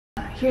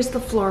here's the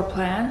floor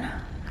plan.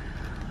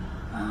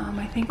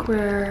 I think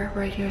we're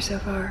right here so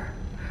far.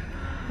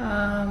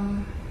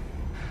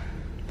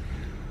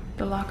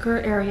 The locker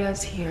area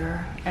is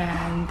here,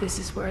 and this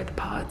is where the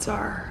pods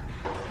are.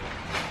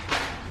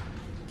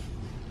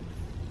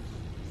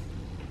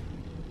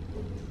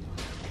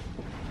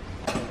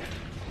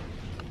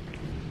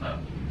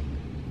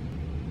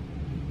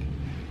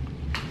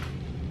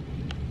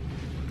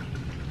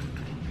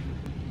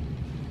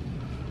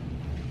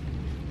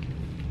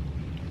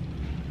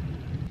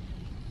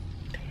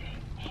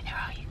 Hey there,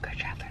 all you GRRR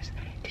travelers.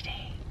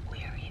 Today we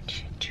are in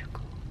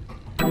Shinjuku.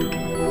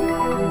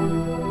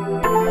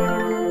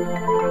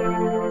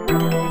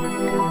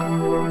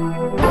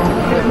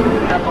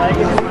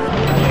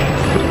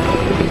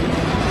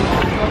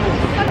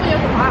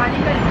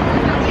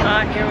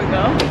 Here we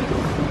go.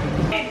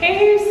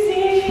 Hey,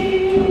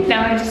 see.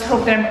 Now I just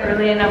hope that I'm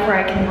early enough where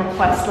I can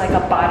request like a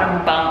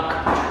bottom bunk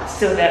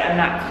so that I'm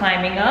not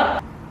climbing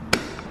up.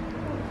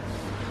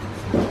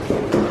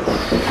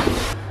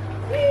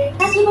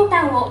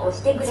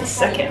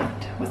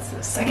 What's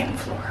the second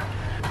floor?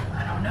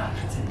 I don't know.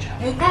 It's in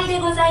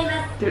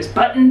Japan. There's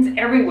buttons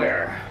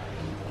everywhere.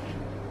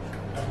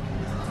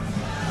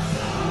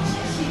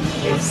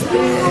 Is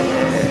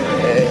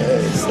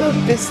this? Look,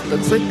 this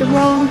looks like the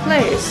wrong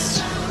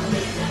place.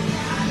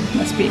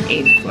 Must be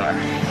 8th floor.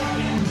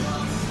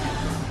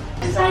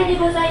 Is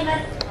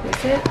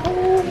it?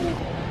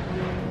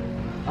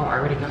 Oh, I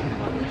already got it.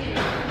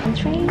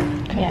 Entry?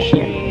 Yeah,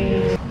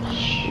 here.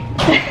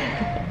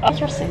 What's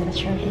your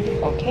signature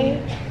here?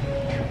 Okay.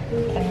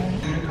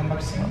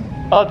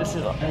 Oh, this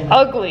is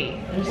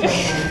ugly.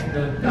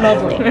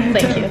 Lovely,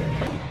 thank you.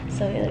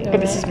 So Oh,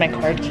 this is my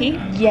card key?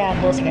 yeah,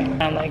 those are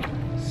I'm like,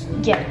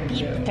 yeah,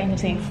 beep kind of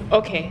thing.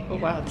 okay. Oh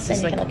wow, this Then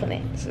is you like can open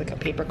it. this is like a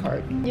paper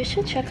card. You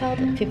should check out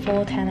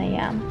before 10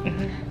 a.m.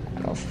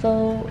 And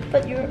also,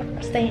 but you're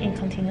staying in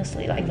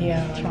continuously like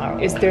tomorrow.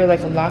 Is there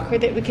like a locker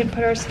that we can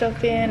put our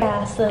stuff in?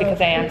 Yeah, so Because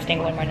I am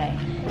staying one more night.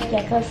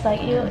 yeah, because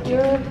like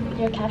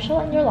your capsule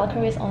and your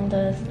locker is on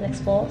the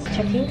next floor.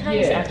 Check-in time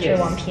is after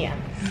 1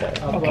 p.m. So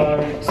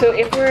Okay. So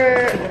if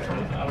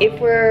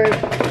we're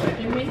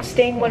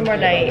staying one more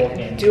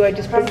night, do I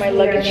just put my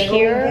luggage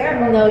here?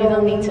 no, you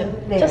don't need to.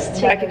 Just I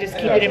check. can just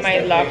keep it in my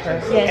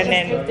locker Yeah, and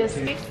then. just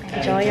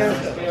enjoy your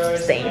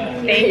stay.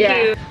 Thank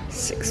you.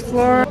 6th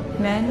floor,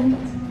 men,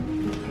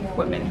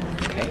 women.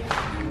 Okay.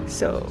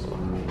 So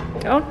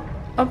down,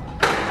 up.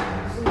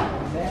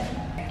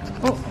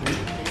 Oh.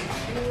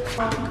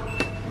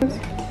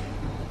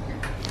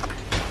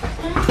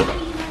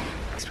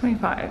 It's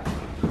 25.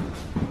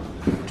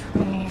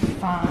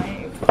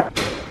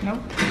 25. Nope.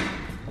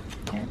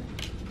 Yeah.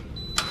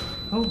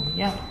 Oh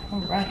yeah.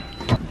 All right.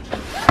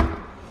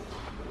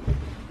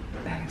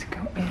 Bags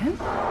go in.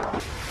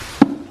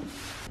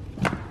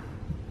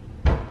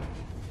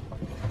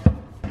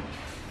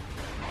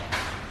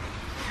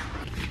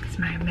 It's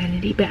my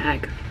amenity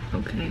bag.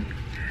 Okay.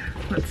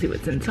 Let's see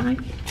what's inside.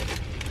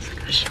 It's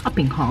like a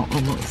shopping haul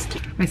almost.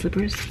 My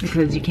slippers,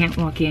 because you can't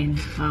walk in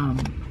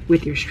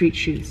with your street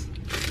shoes.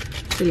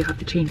 So you'll have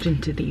to change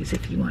into these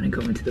if you want to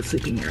go into the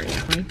sleeping area.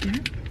 Right there.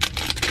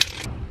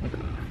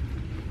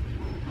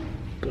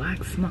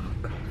 Black smock.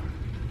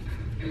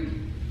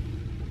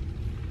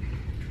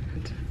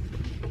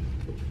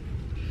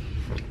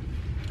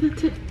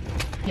 That's it.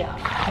 Yeah,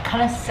 I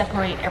kind of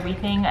separate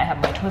everything. I have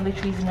my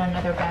toiletries in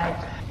another bag.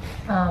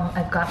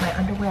 I've got my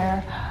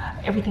underwear.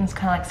 Everything's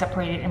kind of like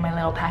separated in my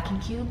little packing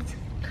cubes.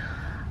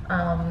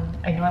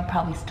 I know I'm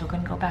probably still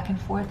gonna go back and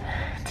forth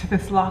to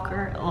this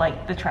locker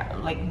like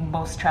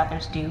most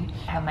travelers do.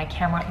 I have my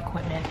camera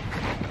equipment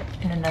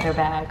in another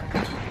bag.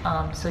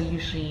 So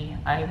usually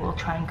I will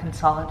try and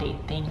consolidate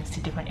things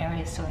to different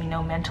areas so I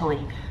know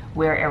mentally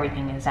where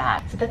everything is at.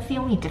 So that's the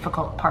only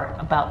difficult part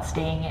about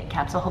staying at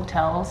capsule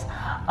hotels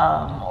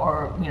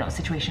or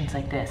situations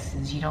like this,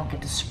 is you don't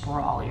get to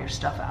sprawl your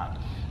stuff out.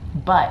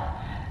 But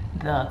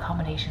the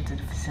accommodations at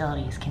the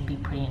facilities can be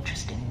pretty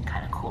interesting and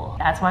kind of cool.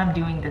 That's why I'm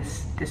doing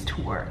this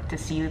tour, to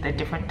see the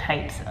different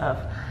types of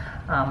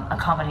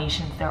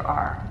accommodations there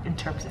are in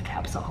terms of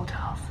capsule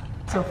hotels.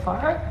 So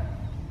far,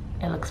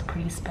 it looks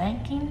pretty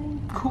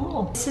spanking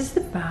cool. This is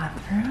the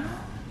bathroom.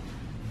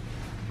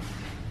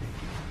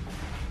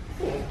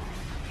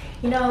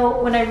 You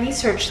know, when I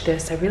researched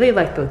this, I really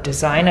like the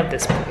design of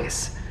this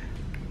place.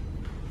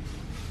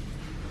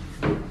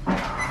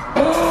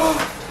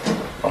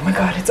 Oh my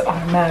God, it's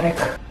automatic.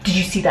 Did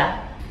you see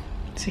that?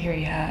 So here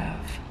you have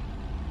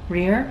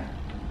rear,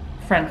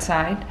 front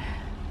side,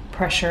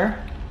 pressure,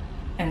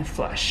 and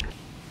flush.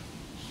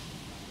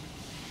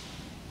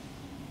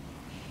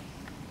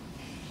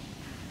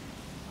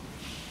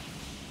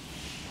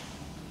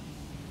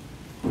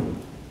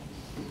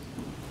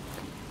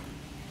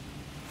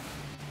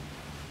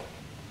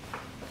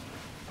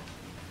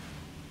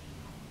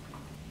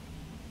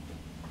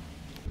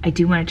 I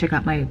do want to check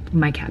out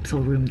my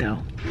capsule room though.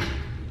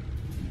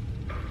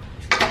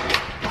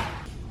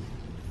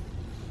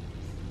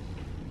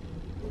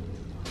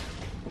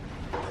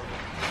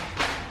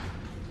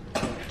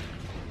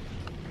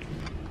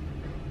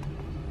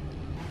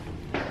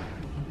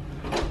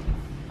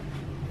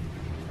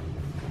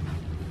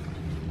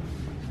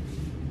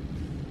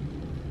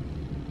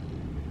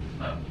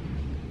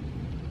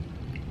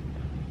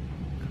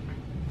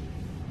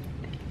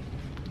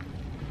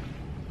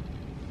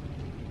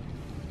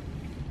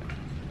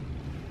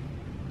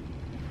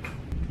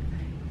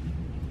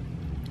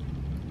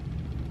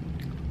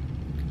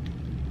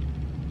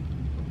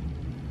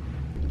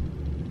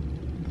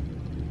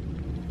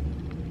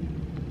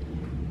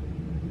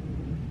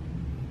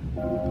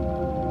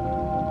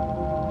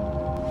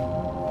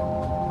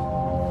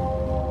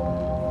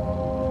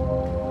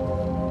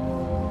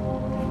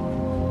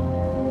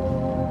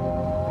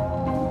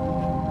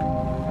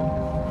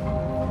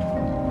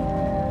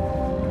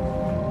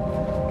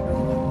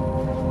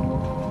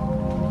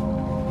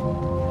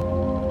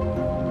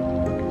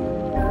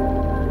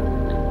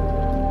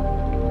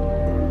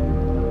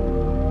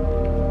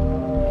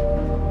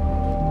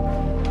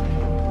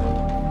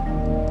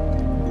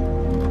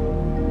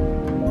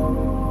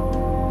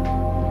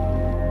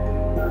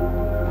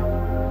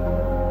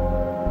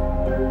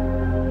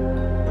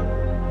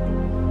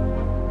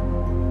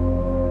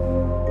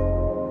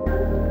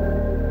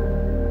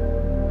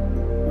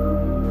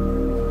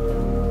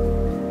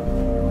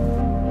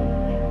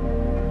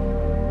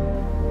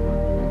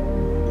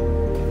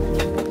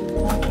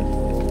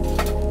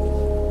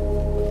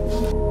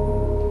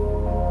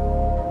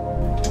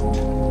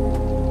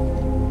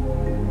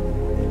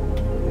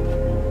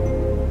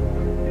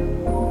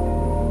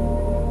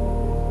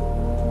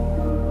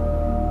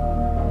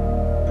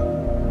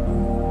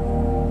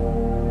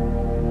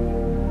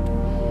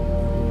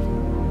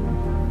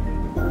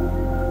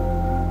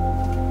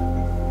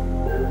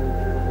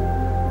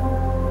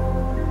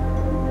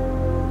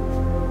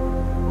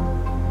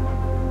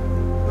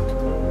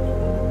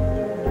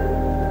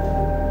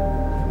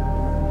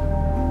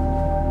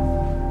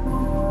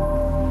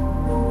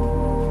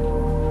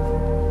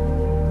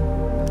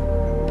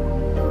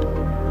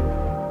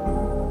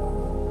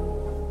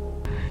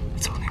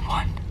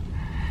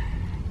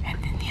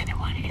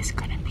 is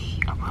gonna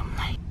be a room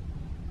night.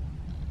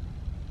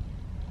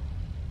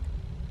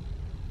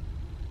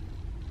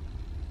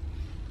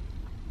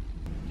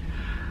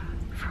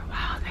 For a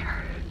while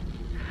there,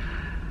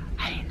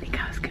 I didn't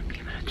think I was gonna be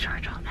able to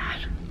charge all that.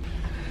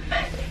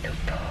 My little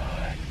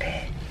poor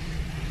bed.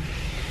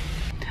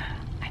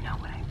 I know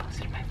when I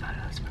posted my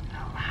photos from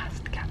the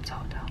last Capsule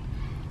Hotel,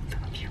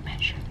 some of you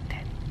mentioned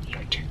that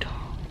you're too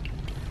tall.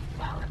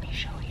 Well, let me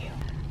show you.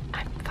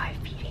 I'm 5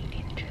 feet 8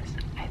 inches.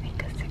 I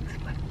think a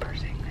 6-foot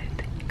person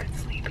could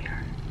sleep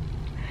here.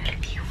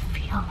 If you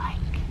feel like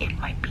it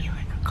might be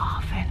like a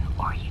coffin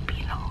or you'd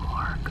be in a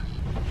morgue.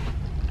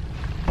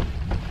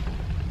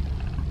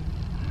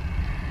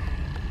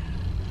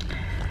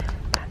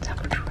 That's how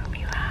much room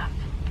you have.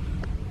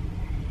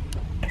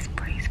 It's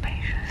pretty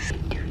spacious.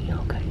 Do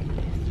yoga in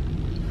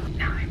this.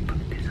 Now I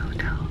booked this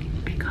hotel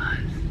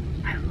because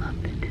I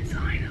love the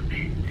design of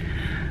it.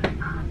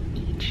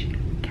 Each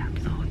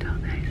capsule hotel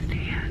that I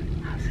stay at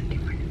has a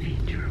different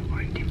feature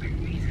or a different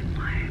reason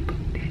why I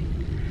booked it.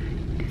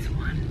 This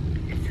one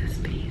is a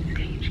space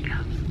age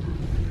capsule.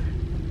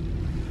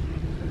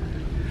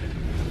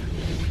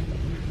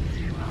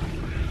 See, well,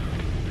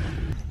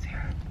 it's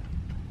here.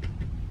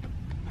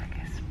 I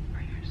guess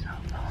for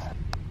yourself.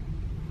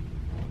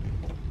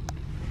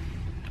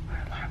 Or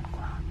alarm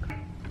clock.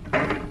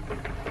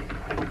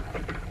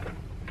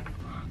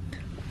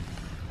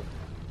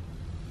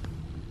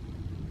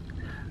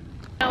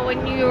 Now,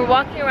 when you're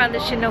walking around the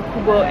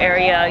Shinjuku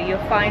area,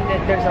 you'll find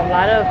that there's a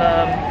lot of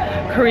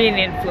Korean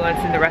influence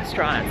in the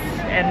restaurants,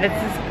 and this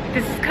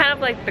is kind of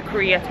like the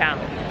Koreatown.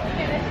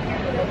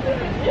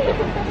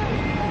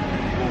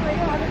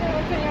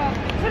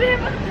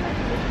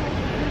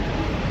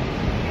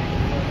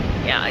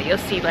 Yeah, you'll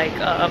see like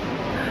a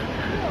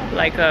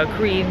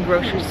Korean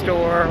grocery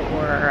store,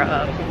 or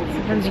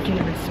sometimes you can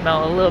even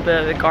smell a little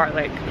bit of the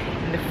garlic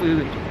in the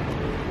food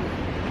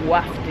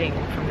wafting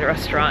from the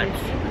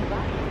restaurants.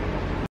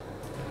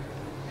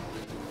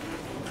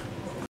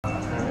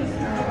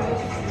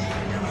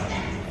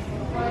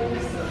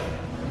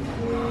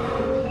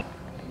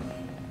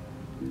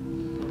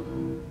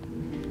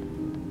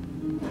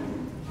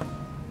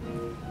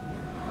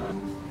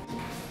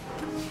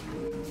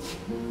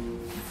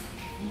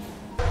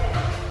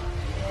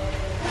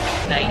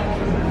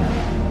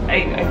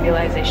 I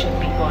realize I should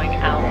be going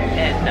out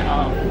and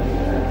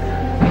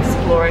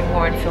exploring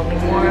more and filming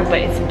more, but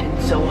it's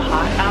been so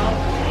hot out,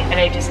 and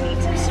I just need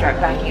to start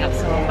backing up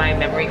some of my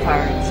memory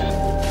cards.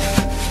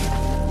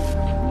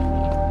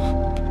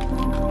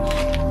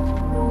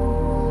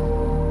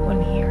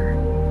 One here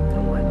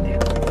and one there.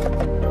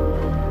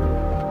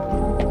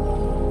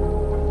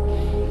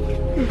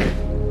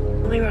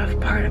 The only rough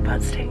part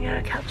about staying at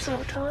a capsule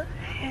hotel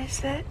is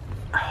that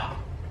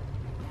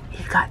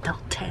you got till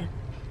 10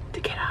 to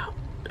get out.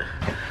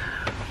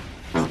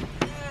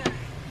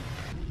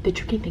 The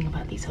tricky thing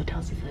about these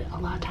hotels is that a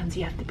lot of times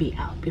you have to be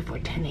out before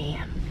 10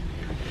 a.m.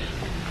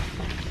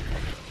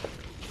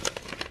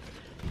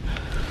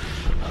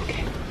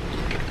 Okay,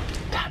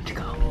 time to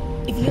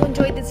go. If you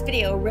enjoyed this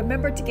video,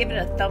 remember to give it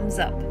a thumbs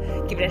up,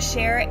 give it a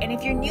share, and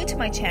if you're new to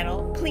my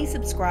channel, please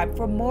subscribe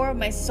for more of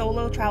my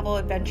solo travel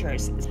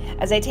adventures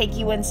as I take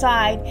you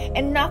inside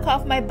and knock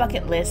off my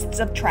bucket lists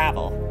of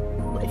travel.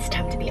 It's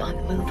time to be on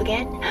the move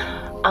again.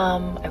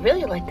 I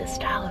really like the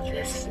style of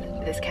this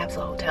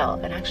capsule hotel,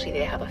 and actually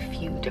they have a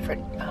few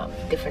different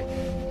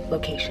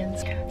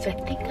locations. So I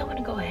think I want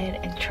to go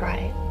ahead and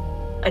try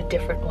a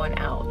different one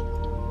out.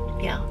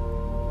 Yeah,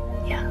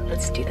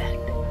 let's do that.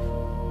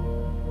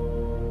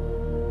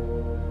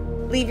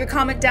 Leave your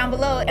comment down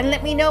below and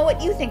let me know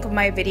what you think of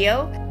my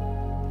video.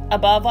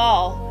 Above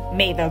all,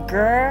 may the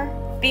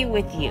GRRR be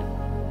with you.